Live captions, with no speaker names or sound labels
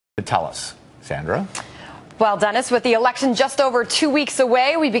tell us. Sandra? Well, Dennis, with the election just over 2 weeks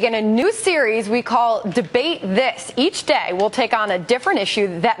away, we begin a new series we call Debate This. Each day, we'll take on a different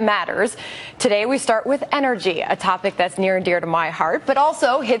issue that matters. Today, we start with energy, a topic that's near and dear to my heart, but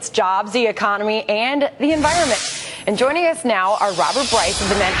also hits jobs, the economy, and the environment. And joining us now are Robert Bryce of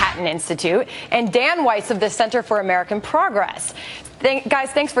the Manhattan Institute and Dan Weiss of the Center for American Progress. Guys,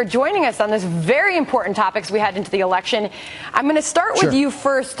 thanks for joining us on this very important topics we had into the election. I'm going to start with you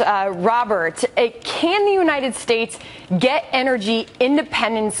first, Robert. Can the United States get energy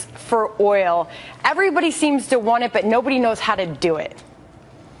independence for oil? Everybody seems to want it, but nobody knows how to do it.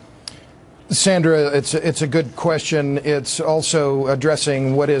 Sandra, it's a good question. It's also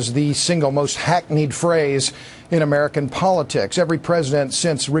addressing what is the single most hackneyed phrase in American politics. Every president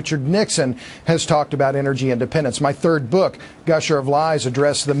since Richard Nixon has talked about energy independence. My third book, Gusher of Lies,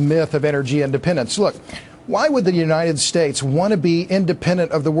 addressed the myth of energy independence. Look, why would the United States want to be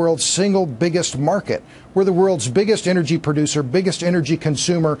independent of the world's single biggest market? We're the world's biggest energy producer, biggest energy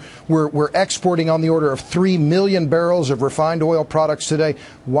consumer. We're exporting on the order of 3 million barrels of refined oil products today.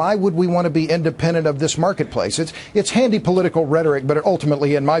 Why would we want to be independent of this marketplace? It's handy political rhetoric, but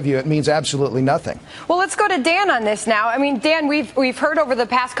ultimately, in my view, it means absolutely nothing. Well, let's go to Dan on this now. I mean, Dan, we've heard over the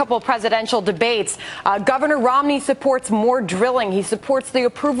past couple of presidential debates, Governor Romney supports more drilling. He supports the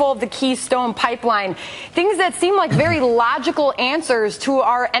approval of the Keystone Pipeline. Things that seem like very logical answers to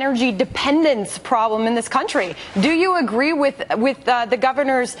our energy dependence problem in this country. Do you agree with the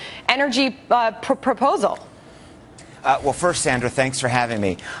governor's energy proposal? Well, first, Sandra, thanks for having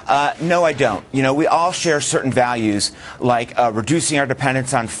me. No, I don't. You know, we all share certain values like reducing our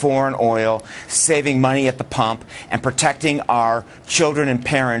dependence on foreign oil, saving money at the pump, and protecting our children and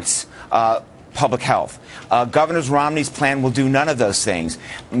parents' public health. Governor Romney's plan will do none of those things.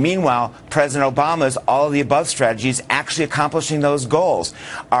 Meanwhile, President Obama's all of the above strategy is actually accomplishing those goals.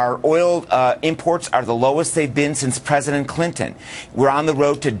 Our oil imports are the lowest they've been since President Clinton. We're on the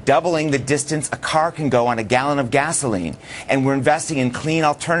road to doubling the distance a car can go on a gallon of gasoline. And we're investing in clean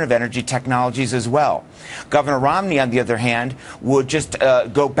alternative energy technologies as well. Governor Romney, on the other hand, would just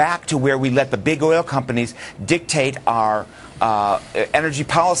go back to where we let the big oil companies dictate our energy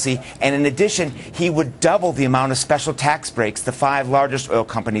policy, and in addition, he would double the amount of special tax breaks the 5 largest oil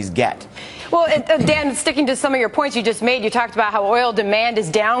companies get. Well, Dan, sticking to some of your points you just made, you talked about how oil demand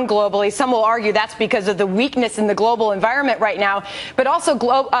is down globally. Some will argue that's because of the weakness in the global environment right now, but also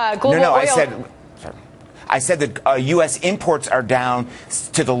global oil. I said that U.S. imports are down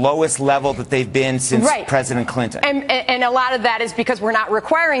to the lowest level that they've been since President Clinton. And a lot of that is because we're not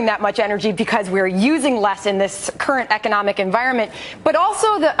requiring that much energy because we're using less in this current economic environment. But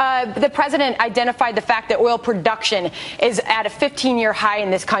also the president identified the fact that oil production is at a 15-year high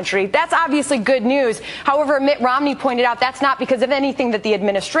in this country. That's obviously good news. However, Mitt Romney pointed out that's not because of anything that the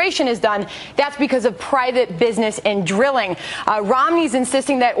administration has done. That's because of private business and drilling. Romney's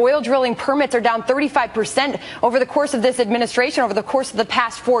insisting that oil drilling permits are down 35% over the course of this administration, over the course of the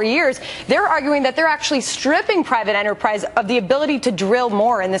past 4 years. They're arguing that they're actually stripping private enterprise of the ability to drill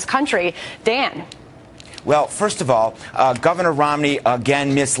more in this country. Dan? Well, first of all, Governor Romney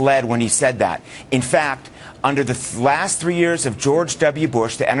again misled when he said that. In fact, under the last 3 years of George W.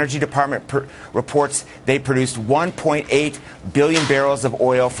 Bush, the Energy Department reports they produced 1.8 billion barrels of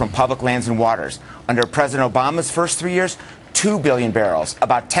oil from public lands and waters. Under President Obama's first 3 years, 2 billion barrels.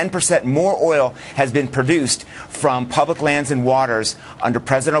 About 10% more oil has been produced from public lands and waters under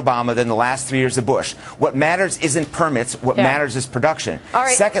President Obama than the last 3 years of Bush. What matters isn't permits. What matters is production. All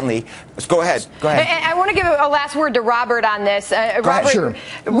right. Secondly, go ahead. I want to give a last word to Robert on this. Robert, sure.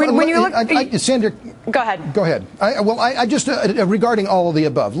 When you look, Sandra, go ahead. Go ahead. I just regarding all of the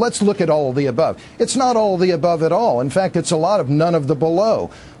above. Let's look at all of the above. It's not all of the above at all. In fact, it's a lot of none of the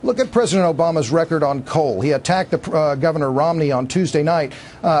below. Look at President Obama's record on coal. He attacked Governor Romney on Tuesday night,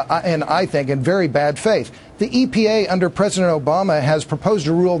 and I think in very bad faith. The EPA under President Obama has proposed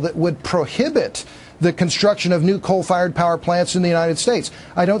a rule that would prohibit the construction of new coal-fired power plants in the United States.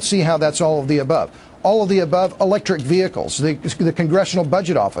 I don't see how that's all of the above. All of the above, electric vehicles. The Congressional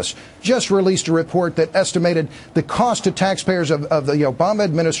Budget Office just released a report that estimated the cost to taxpayers of the Obama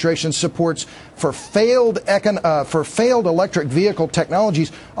administration's supports for failed electric vehicle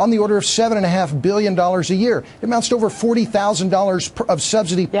technologies on the order of $7.5 billion a year. It amounts to over $40,000 of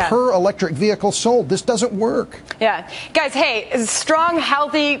subsidy per electric vehicle sold. This doesn't work. Yeah. Guys, hey, strong,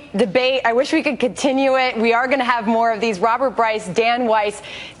 healthy debate. I wish we could continue it. We are going to have more of these. Robert Bryce, Dan Weiss,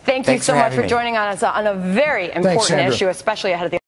 thank you so much for joining us on a very important issue, especially ahead of the